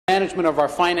management of our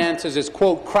finances is,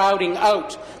 quote, crowding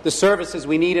out the services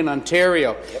we need in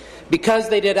Ontario. Because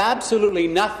they did absolutely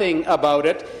nothing about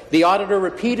it, the auditor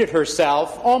repeated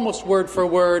herself almost word for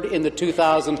word in the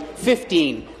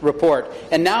 2015 report.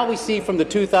 And now we see from the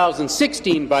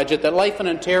 2016 budget that life in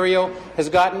Ontario has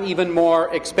gotten even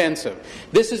more expensive.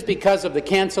 This is because of the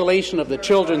cancellation of the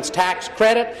children's tax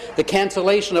credit, the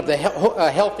cancellation of the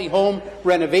healthy home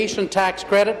renovation tax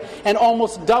credit, and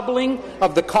almost doubling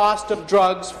of the cost of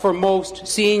drugs for most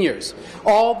seniors,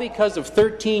 all because of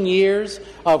 13 years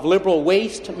of Liberal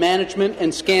waste management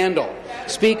and scandal.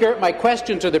 Speaker, my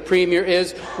question to the Premier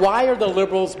is, why are the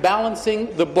Liberals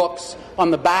balancing the books on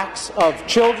the backs of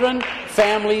children,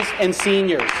 families and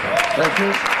seniors? Thank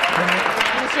you.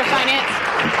 Mr. Finance.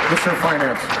 Mr.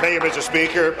 Finance. Thank you, Mr.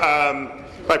 Speaker.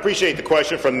 I appreciate the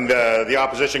question from the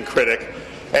opposition critic.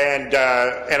 And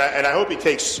I hope he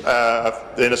takes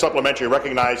in a supplementary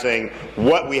recognizing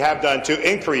what we have done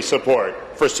to increase support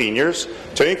for seniors,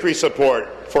 to increase support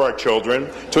for our children,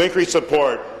 to increase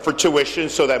support for tuition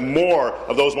so that more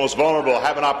of those most vulnerable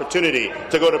have an opportunity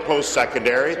to go to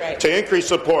post-secondary, to increase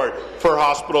support for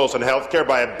hospitals and health care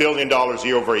by $1 billion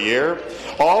year over year,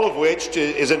 all of which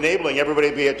is enabling everybody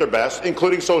to be at their best,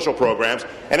 including social programs.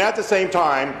 And at the same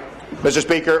time, Mr.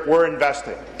 Speaker, we're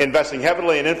investing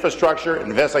heavily in infrastructure,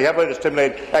 investing heavily to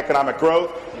stimulate economic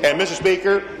growth. And, Mr.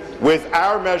 Speaker, with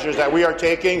our measures that we are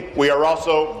taking, we are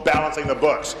also balancing the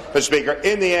books. Mr. Speaker,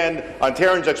 in the end,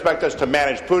 Ontarians expect us to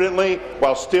manage prudently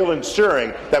while still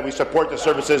ensuring that we support the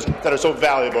services that are so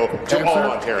valuable to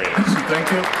all Ontarians. Thank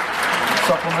you.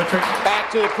 Supplementary. Back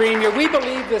to the Premier. We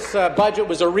believe this budget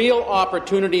was a real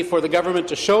opportunity for the government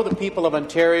to show the people of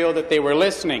Ontario that they were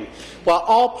listening. While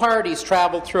all parties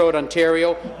travelled throughout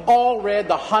Ontario, all read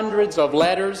the hundreds of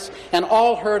letters and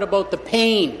all heard about the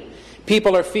pain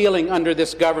people are feeling under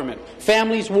this government.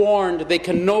 Families warned they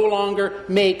can no longer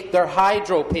make their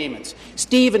hydro payments.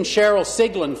 Steve and Cheryl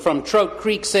Siglin from Trout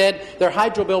Creek said their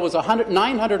hydro bill was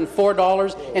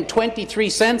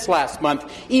 $904.23 last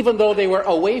month, even though they were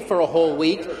away for a whole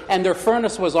week and their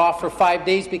furnace was off for 5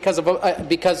 days because of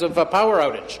a power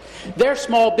outage. They're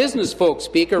small business folks,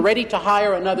 Speaker, ready to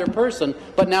hire another person,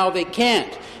 but now they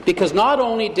can't, because not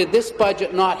only did this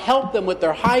budget not help them with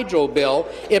their hydro bill,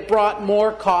 it brought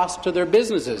more cost to their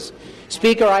businesses.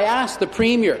 Speaker, I ask the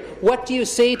Premier, what do you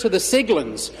say to the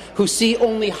Siglins who see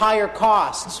only higher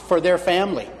costs for their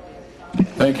family?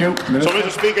 Thank you. Minister. So,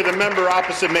 Mr. Speaker, the member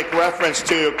opposite make reference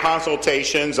to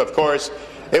consultations. Of course,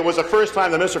 it was the first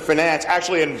time the Minister of Finance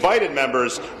actually invited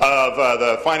members of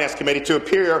the Finance Committee to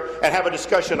appear and have a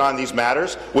discussion on these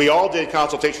matters. We all did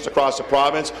consultations across the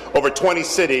province, over 20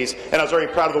 cities, and I was very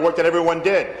proud of the work that everyone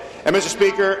did. And, Mr.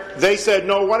 Speaker, they said,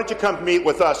 no, why don't you come meet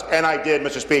with us? And I did,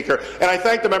 Mr. Speaker. And I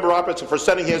thank the member opposite for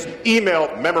sending his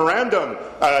email memorandum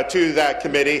to that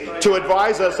committee to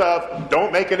advise us of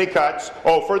don't make any cuts,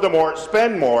 furthermore,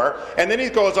 spend more. And then he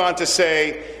goes on to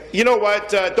say, you know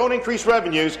what, don't increase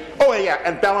revenues,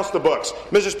 and balance the books.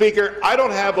 Mr. Speaker, I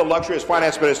don't have the luxury as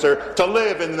Finance Minister to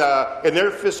live in their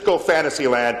fiscal fantasy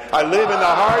land. I live in the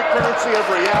hard currency of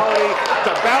reality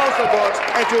to balance the books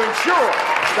and to ensure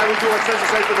that we do what's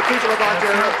necessary for the people of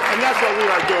Ontario, and that's what we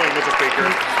are doing, Mr. Speaker.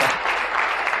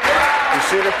 Be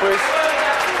seated, please.